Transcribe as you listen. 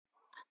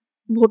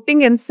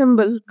voting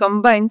ensemble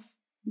combines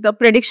the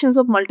predictions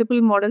of multiple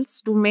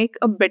models to make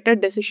a better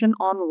decision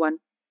on one.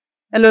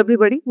 Hello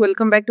everybody,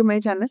 welcome back to my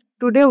channel.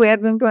 Today we are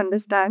going to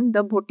understand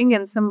the voting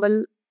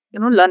ensemble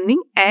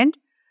learning, and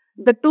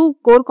the two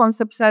core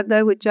concepts are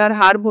there, which are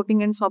hard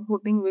voting and soft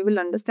voting. We will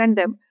understand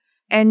them,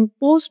 and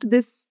post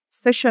this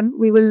session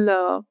we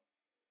will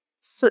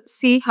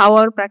see how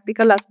our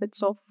practical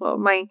aspects of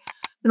my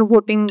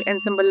voting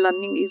ensemble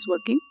learning is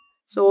working.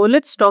 So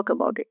let's talk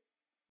about it.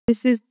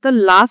 This is the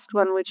last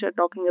one which we are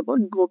talking about,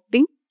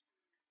 voting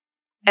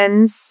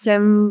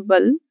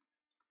ensemble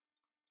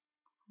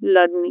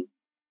learning.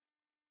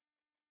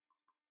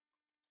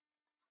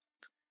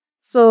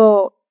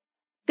 So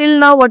till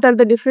now, what are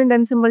the different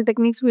ensemble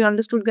techniques we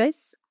understood,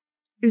 guys?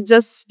 It's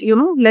just,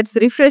 let's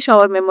refresh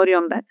our memory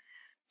on that.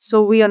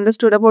 So we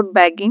understood about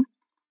bagging,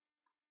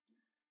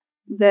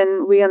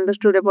 then we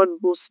understood about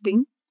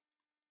boosting,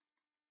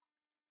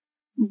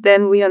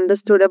 then we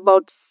understood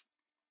about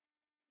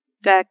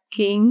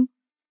stacking,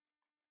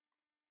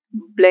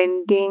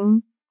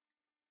 blending,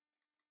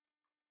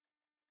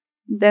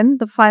 then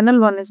the final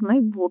one is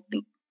my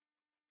voting.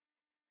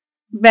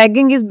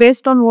 Bagging is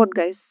based on what,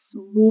 guys?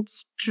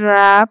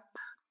 Bootstrap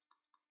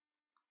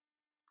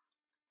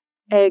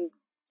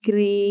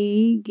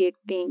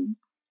aggregating.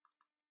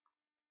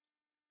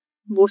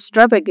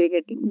 Bootstrap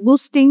aggregating.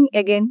 Boosting,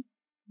 again,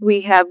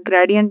 we have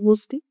gradient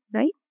boosting,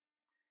 right?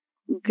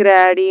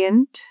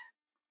 Gradient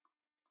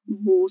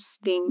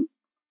boosting.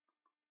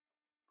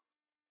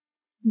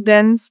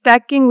 Then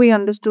stacking, we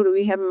understood,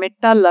 we have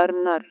meta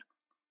learner.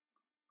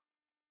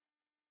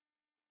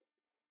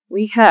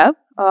 We have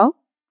a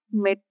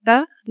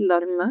meta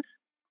learner.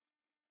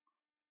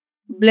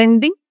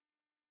 Blending,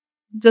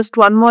 just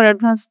one more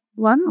advanced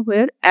one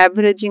where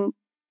averaging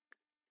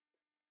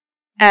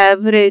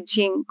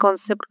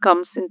concept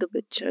comes into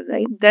picture,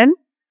 right? Then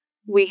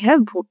we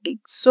have voting.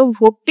 So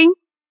voting,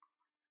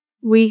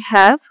 we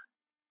have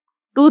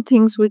two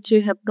things which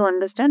you have to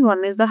understand.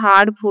 One is the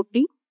hard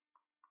voting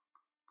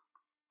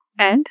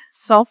and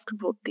soft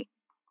voting.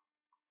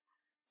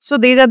 So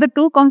these are the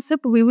two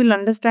concepts we will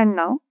understand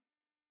now.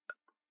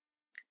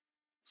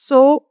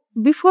 So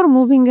before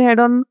moving ahead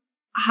on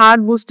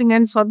hard boosting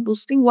and soft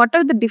boosting, what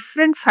are the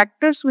different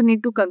factors we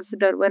need to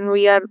consider when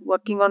we are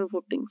working on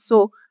voting?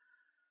 So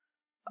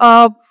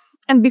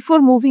and before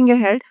moving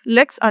ahead,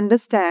 let's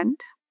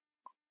understand,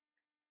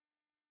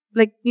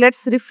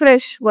 let's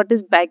refresh what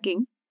is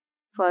bagging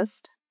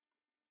first.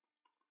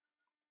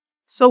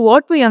 So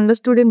what we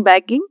understood in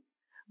bagging,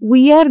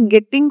 we are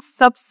getting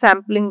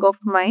subsampling of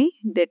my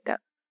data.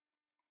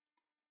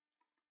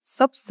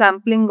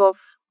 Subsampling of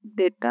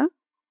data.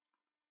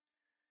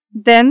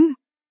 Then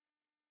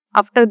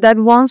after that,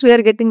 once we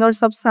are getting our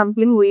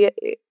subsampling,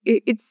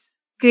 it's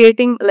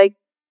creating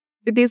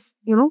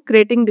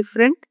creating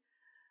different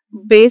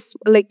base,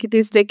 it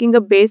is taking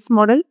a base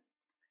model,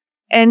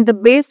 and the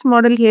base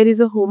model here is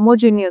a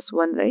homogeneous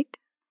one, right?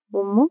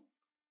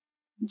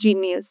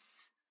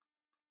 Homogeneous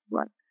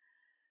one.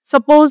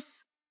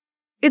 Suppose,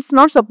 it's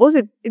not suppose,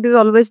 it is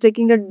always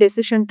taking a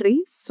decision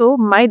tree. So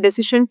my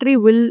decision tree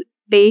will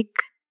take,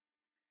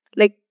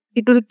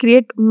 it will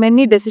create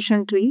many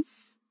decision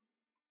trees.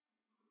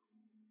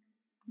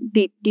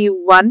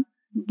 DT1,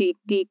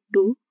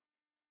 DT2,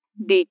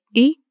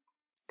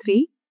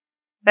 DT3,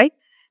 right?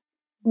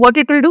 What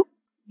it will do?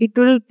 It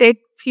will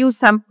take few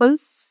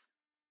samples.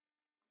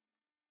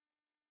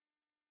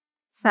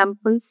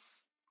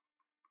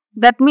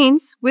 That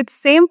means with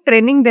same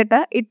training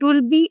data, it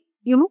will be,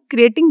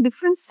 creating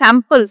different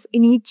samples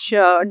in each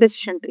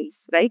decision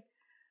trees, right?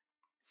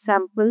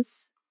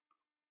 Samples.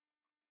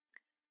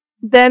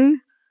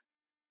 Then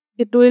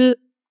it will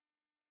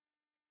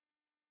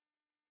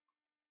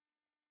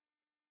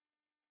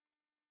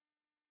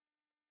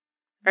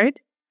right?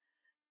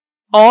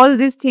 All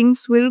these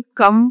things will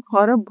come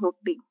for a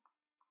voting.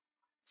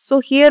 So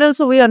here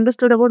also we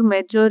understood about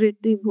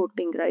majority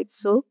voting, right?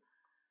 So,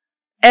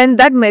 and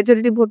that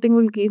majority voting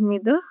will give me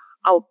the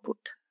output.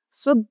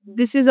 So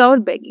this is our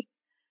bagging.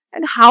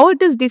 And how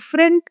it is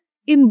different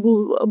in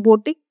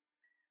voting?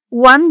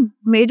 One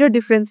major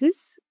difference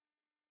is,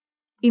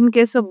 in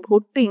case of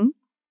voting,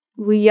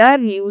 we are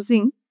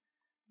using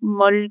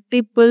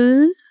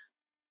multiple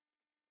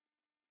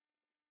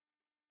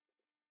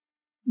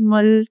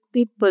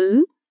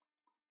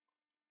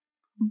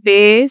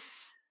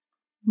base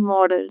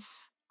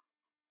models.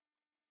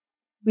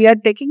 We are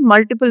taking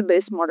multiple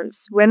base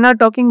models. When we are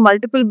talking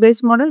multiple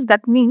base models,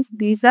 that means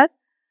these are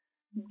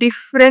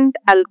different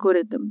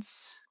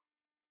algorithms.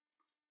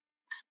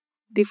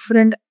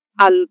 Different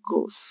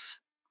algos.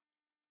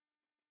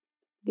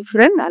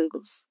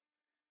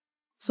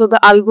 So the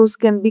algos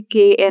can be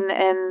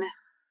KNN,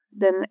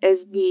 then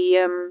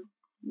SVM,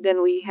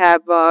 then we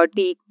have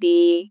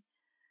DT,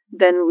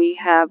 then we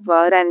have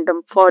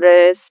random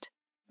forest,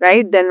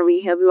 right? Then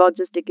we have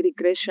logistic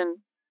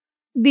regression.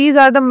 These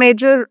are the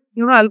major,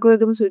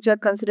 algorithms which are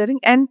considering,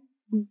 and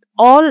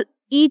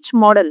each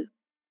model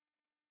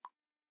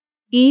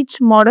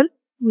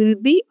will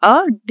be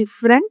a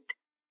different.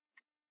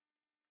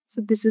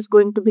 So this is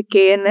going to be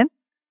KNN.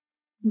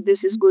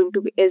 This is going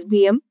to be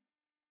SBM.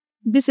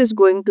 This is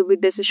going to be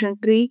decision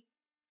tree,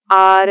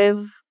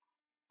 RF,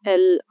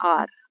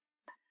 LR.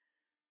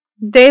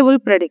 They will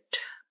predict.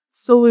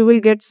 So we will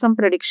get some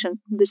prediction.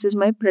 This is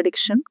my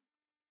prediction.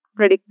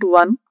 Predict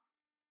 1.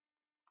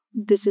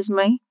 This is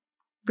my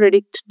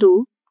predict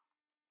 2.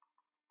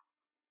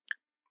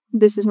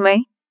 This is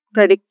my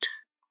predict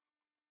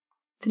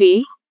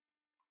 3.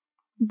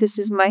 This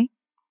is my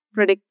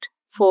predict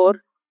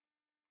 4.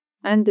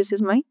 And this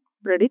is my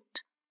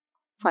predict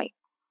 5.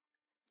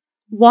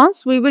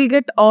 Once we will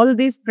get all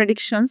these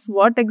predictions,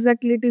 what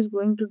exactly it is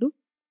going to do?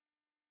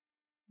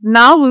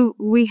 Now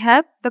we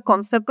have the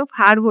concept of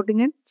hard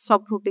voting and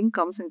soft voting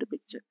comes into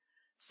picture.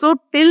 So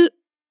till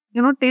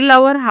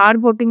our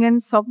hard voting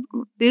and soft,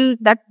 till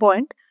that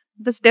point,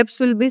 the steps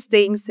will be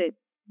staying same.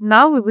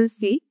 Now we will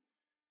see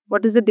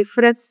what is the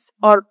difference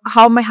or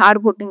how my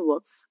hard voting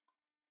works.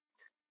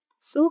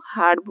 So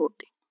hard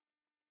voting.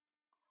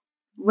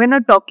 When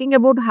I'm talking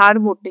about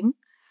hard voting,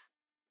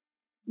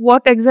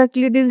 what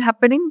exactly it is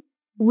happening?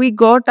 We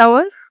got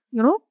our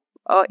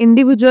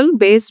individual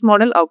base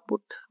model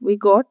output. We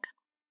got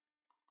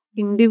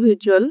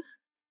individual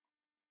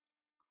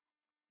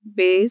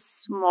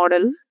base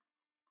model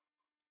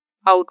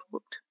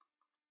output.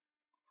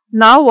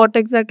 Now what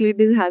exactly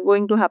it is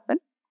going to happen?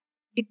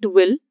 It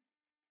will,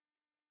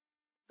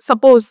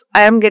 suppose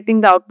I am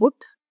getting the output.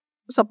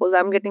 Suppose I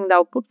am getting the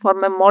output for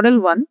my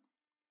model 1.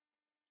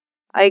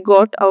 I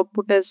got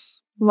output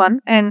as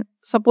 1, and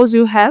suppose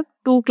you have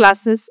two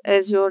classes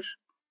as your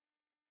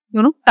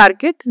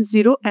target,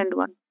 0 and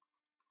 1,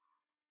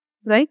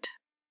 right?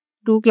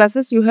 Two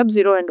classes you have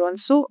 0 and 1.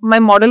 So my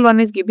model 1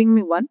 is giving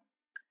me 1.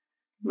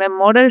 My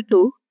model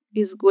 2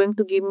 is going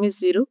to give me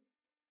 0.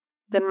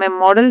 Then my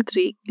model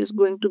 3 is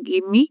going to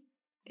give me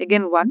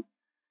again 1.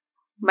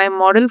 My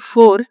model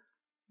 4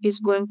 is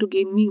going to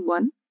give me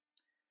 1.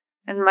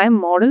 And my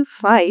model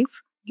 5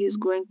 is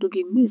going to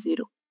give me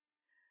 0.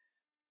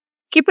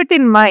 Keep it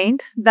in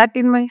mind that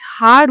in my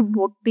hard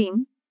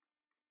voting,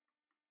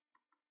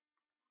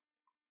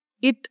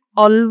 it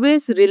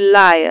always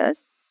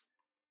relies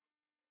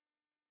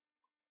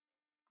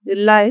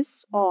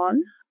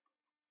on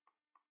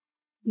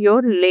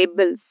your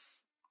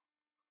labels.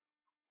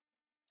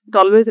 It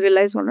always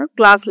relies on a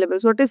class level.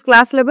 So what is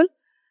class level?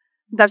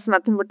 That's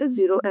nothing but a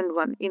 0 and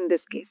 1 in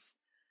this case.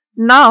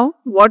 Now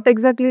what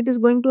exactly it is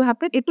going to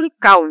happen? It will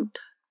count.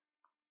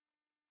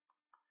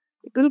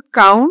 It will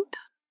count.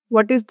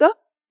 What is the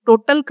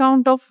total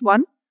count of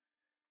 1?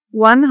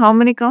 1, how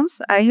many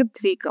counts? I have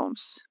 3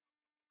 counts.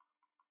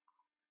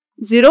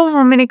 0,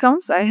 how many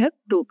counts? I have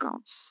 2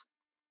 counts.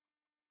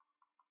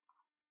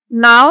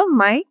 Now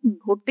my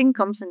voting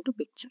comes into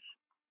picture.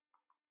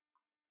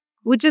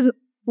 Which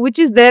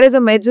is there as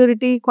a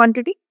majority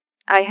quantity?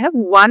 I have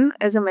 1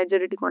 as a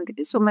majority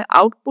quantity. So my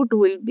output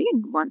will be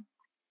 1.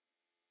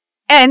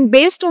 And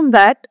based on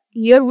that,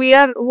 here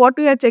what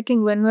we are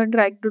checking when we are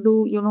trying to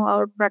do,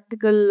 our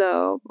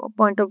practical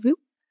point of view,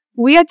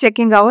 we are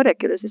checking our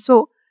accuracy.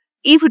 So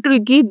if it will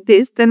give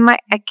this, then my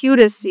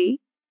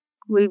accuracy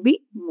will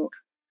be more.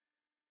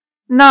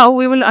 Now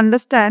we will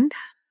understand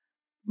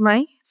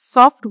my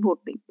soft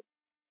voting.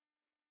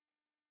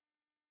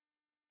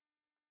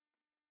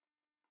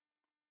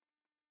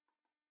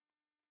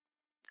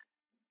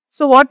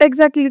 So what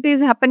exactly it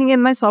is happening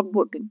in my soft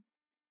voting?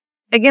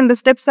 Again, the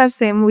steps are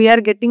same. We are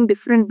getting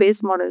different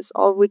base models,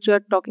 of which we are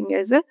talking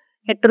as a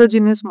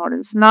heterogeneous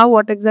models. Now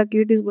what exactly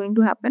it is going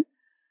to happen?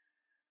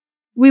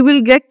 We will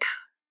get,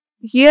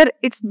 here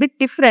it's a bit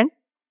different.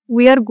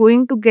 We are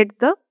going to get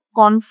the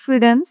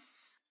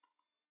confidence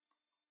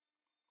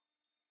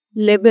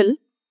level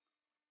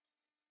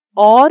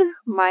or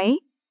my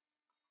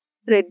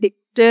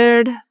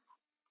predicted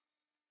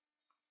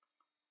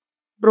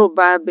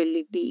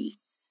probability.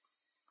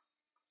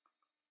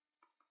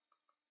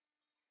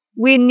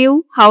 We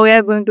knew how we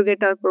are going to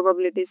get our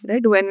probabilities,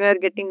 right? When we are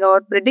getting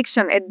our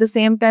prediction, at the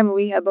same time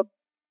we have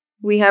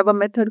a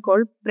method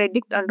called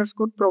predict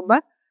underscore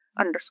proba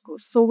underscore.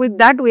 So with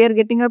that we are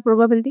getting our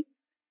probability.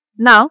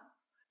 Now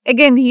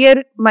again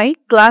here my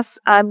class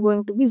I am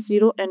going to be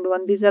 0 and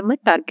 1. These are my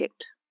target.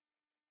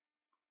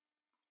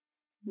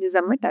 These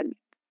are my target.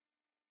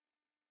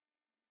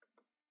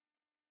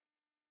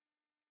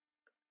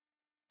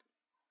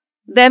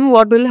 Then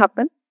what will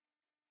happen?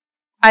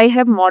 I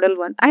have model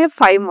 1. I have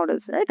 5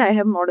 models, right? I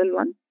have model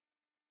 1,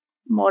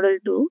 model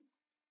 2,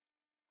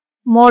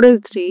 model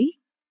 3,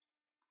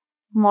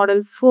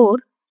 model 4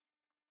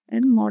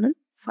 and model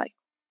 5.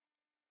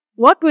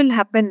 What will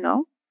happen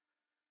now?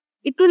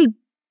 It will,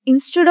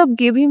 instead of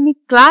giving me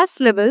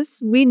class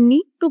levels, we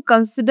need to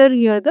consider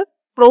here the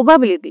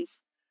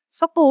probabilities.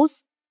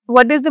 Suppose,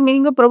 what is the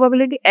meaning of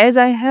probability? As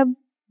I have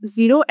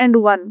 0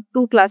 and 1,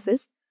 2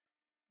 classes,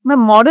 my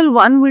model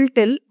 1 will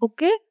tell,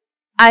 okay,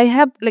 I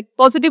have like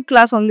positive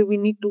class only we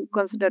need to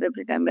consider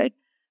every time, right?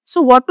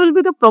 So what will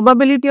be the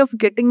probability of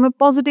getting my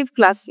positive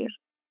class here?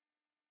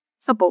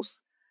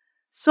 Suppose.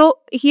 So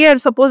here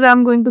suppose I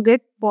am going to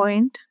get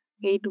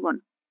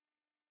 0.81.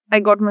 I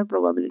got my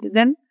probability.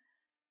 Then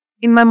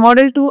in my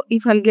model 2,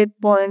 if I'll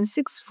get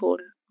 0.64,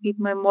 If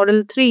my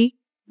model 3,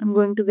 I'm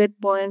going to get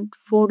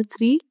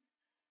 0.43.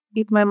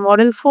 If my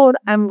model 4,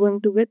 I'm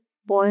going to get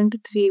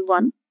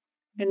 0.31.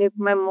 And if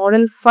my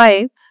model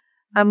 5,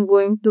 I'm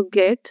going to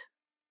get,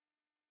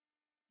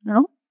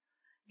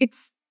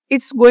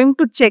 it's going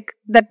to check.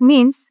 That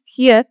means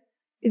here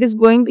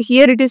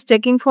it is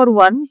checking for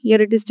 1,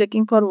 here it is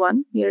checking for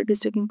 1, here it is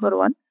checking for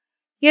 1,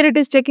 here it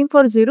is checking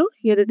for 0,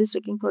 here it is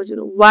checking for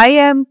 0. Why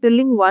I am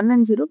telling 1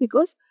 and 0?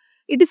 Because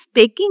it is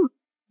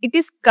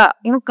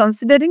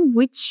considering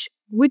which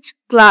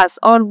class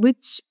or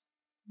which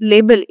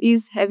label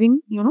is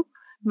having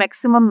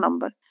maximum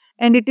number,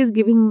 and it is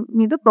giving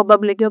me the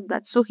probability of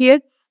that. So here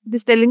it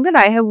is telling that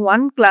I have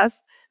one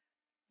class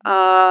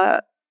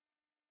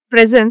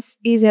presence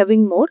is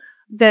having more,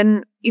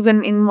 then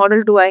even in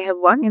model 2 I have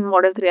 1, in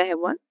model 3 I have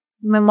 1,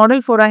 in my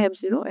model 4 I have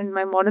 0, in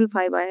my model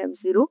 5 I have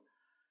 0.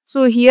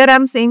 So here I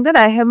am saying that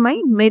I have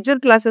my major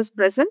classes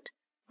present,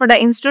 but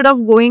instead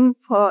of going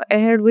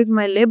ahead with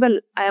my label,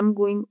 I am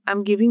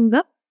giving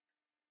the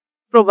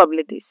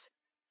probabilities.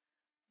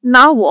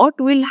 Now what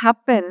will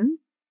happen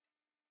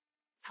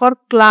for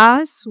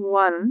class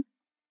 1?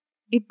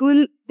 It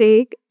will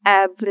take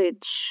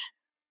average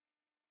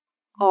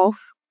of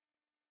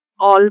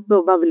all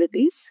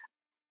probabilities.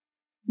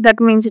 That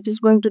means it is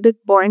going to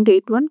take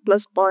 0.81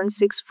 plus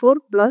 0.64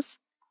 plus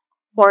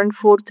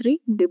 0.43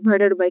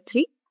 divided by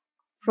 3.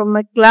 From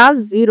my class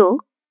 0,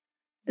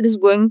 it is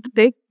going to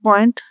take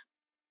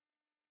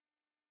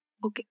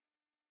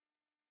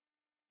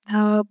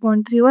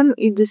 0.31.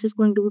 If this is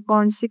going to be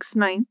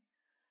 0.69,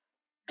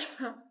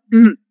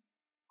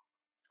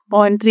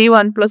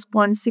 0.31 plus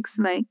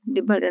 0.69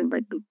 divided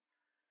by 2.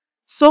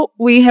 So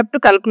we have to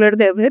calculate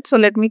the average. So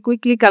let me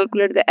quickly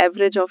calculate the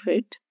average of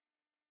it.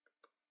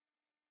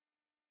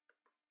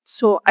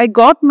 So I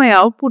got my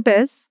output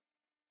as,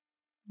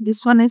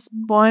 this one is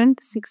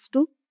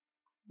 0.62,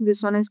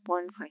 this one is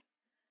 0.5.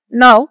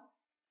 Now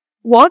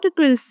what it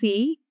will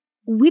see,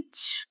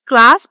 which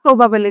class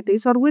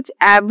probabilities or which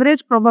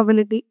average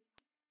probability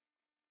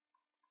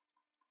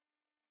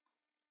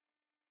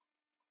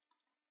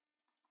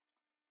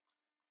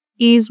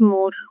is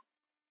more.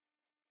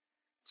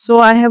 So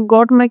I have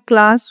got my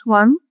class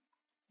 1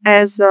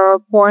 as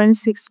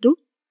 0.62,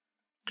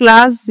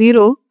 class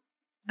 0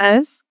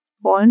 as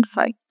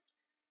 0.5.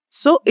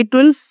 So it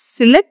will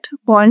select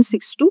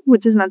 0.62,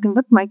 which is nothing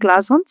but my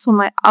class 1. So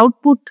my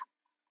output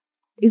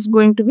is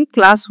going to be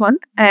class 1,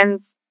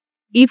 and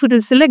if it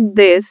will select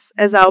this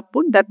as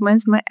output, that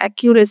means my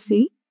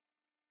accuracy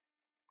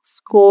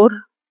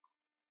score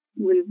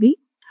will be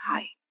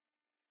high.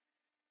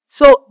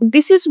 So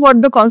this is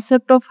what the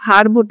concept of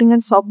hard voting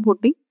and soft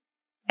voting,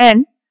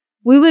 and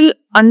we will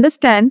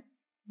understand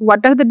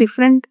what are the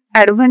different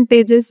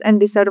advantages and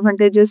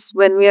disadvantages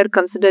when we are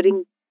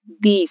considering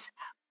these.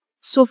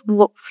 So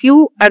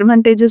few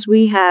advantages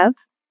we have.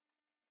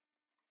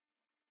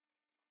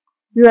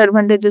 Few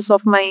advantages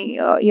of my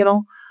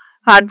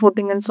hard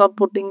voting and soft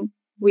voting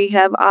we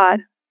have are,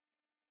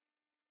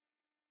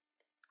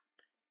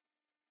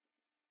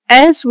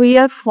 as we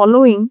are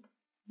following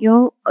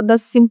the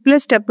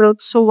simplest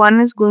approach, so one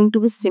is going to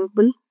be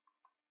simple.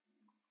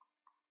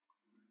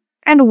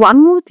 And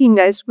one more thing,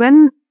 guys,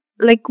 when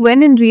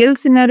in real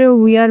scenario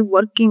we are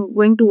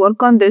going to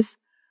work on this,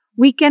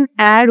 we can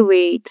add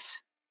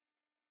weights.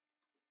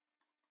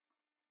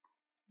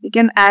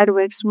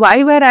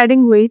 Why we are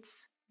adding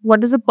weights?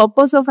 What is the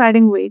purpose of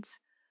adding weights?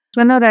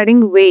 When we are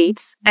adding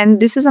weights, and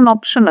this is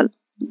optional,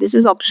 this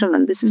is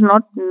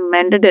not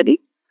mandatory,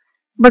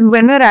 but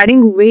when we are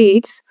adding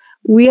weights,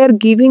 we are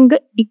giving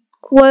the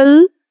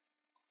equal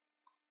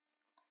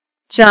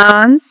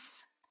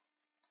chance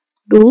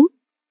to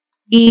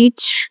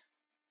each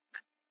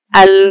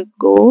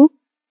algorithm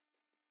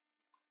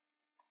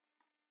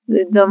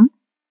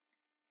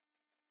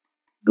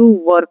to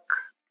work.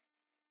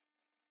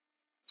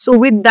 So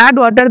with that,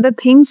 what are the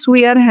things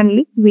we are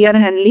handling? We are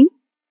handling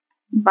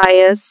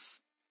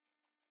bias,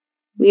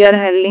 we are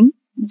handling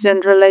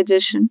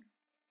generalization.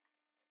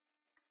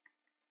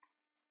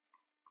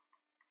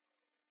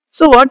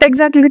 So what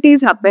exactly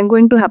is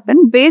going to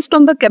happen? Based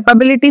on the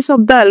capabilities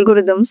of the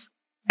algorithms,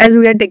 as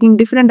we are taking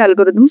different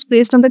algorithms,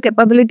 based on the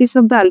capabilities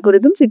of the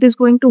algorithms, it is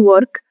going to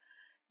work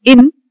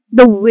in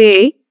the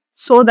way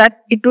so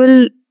that it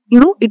will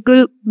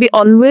be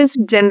always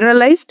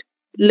generalized,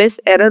 less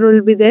error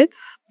will be there,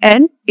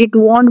 and it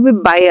won't be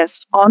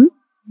biased on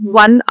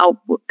one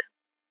output.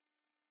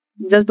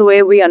 Just the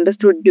way we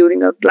understood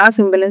during our class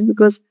imbalance,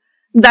 because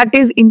that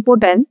is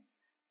important.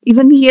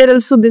 Even here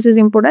also this is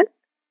important.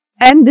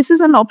 And this is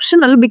an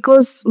optional,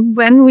 because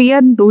when we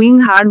are doing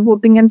hard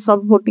voting and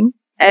soft voting,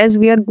 as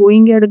we are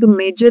going ahead to the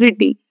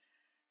majority,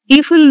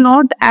 if we will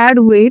not add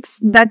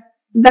weights,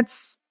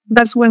 that's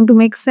going to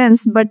make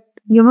sense. But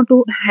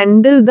to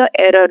handle the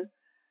error,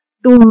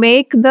 to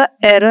make the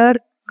error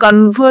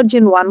converge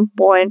in one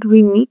point,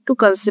 we need to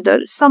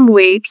consider some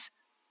weights,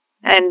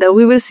 and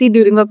we will see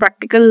during a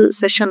practical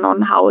session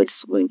on how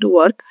it's going to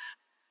work.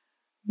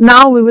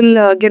 Now we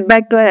will get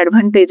back to our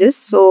advantages.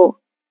 So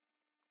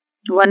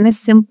one is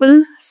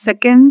simple,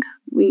 second,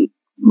 we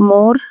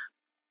more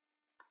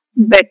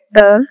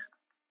better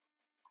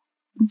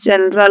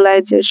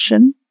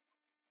generalization.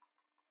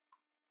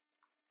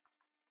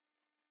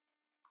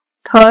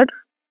 Third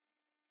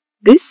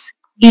is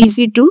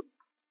easy to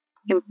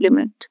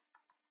implement.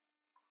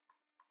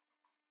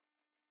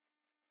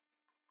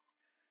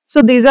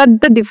 So these are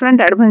the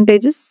different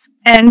advantages,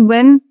 and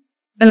when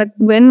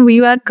we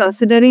are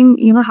considering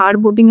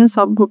hard voting and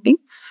soft voting,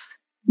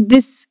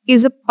 this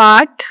is a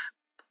part,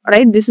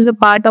 right? This is a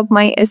part of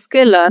my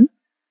sklearn.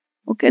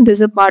 Okay, this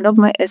is a part of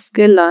my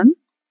sklearn,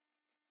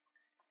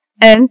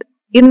 and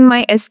in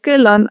my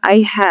sklearn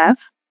I have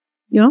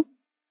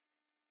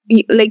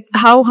like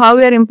how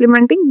we are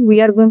implementing. We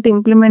are going to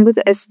implement with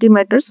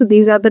estimator. So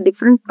these are the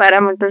different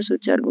parameters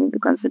which are going to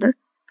consider.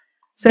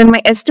 So in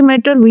my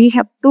estimator, we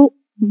have to,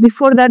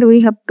 before that we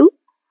have to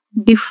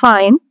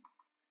define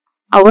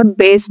our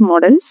base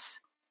models.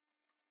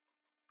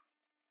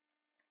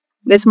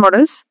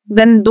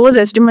 Then those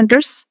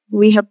estimators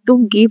we have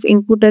to give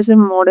input as a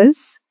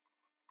models.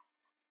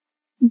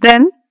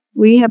 Then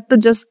we have to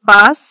just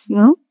pass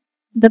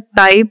the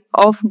type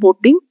of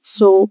voting.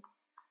 So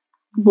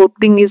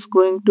voting is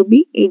going to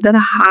be either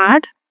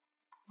hard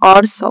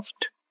or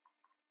soft,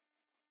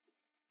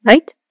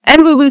 right?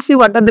 And we will see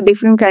what are the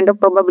different kind of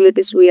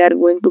probabilities we are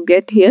going to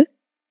get here.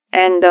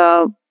 And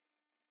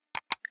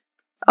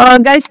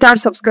guys, start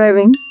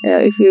subscribing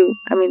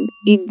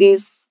if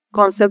these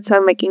concepts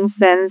are making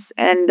sense,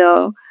 and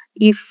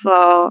if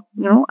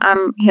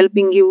I'm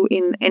helping you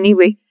in any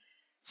way.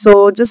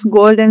 So just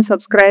go ahead and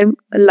subscribe,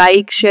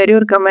 like, share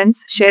your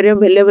comments, share your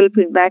valuable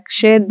feedback,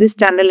 share this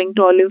channel link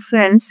to all your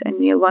friends and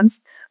near ones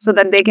so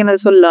that they can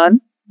also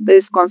learn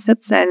these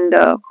concepts. And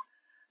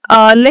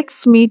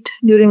let's meet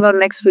during our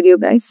next video,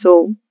 guys.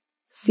 So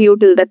see you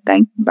till that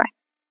time. Bye.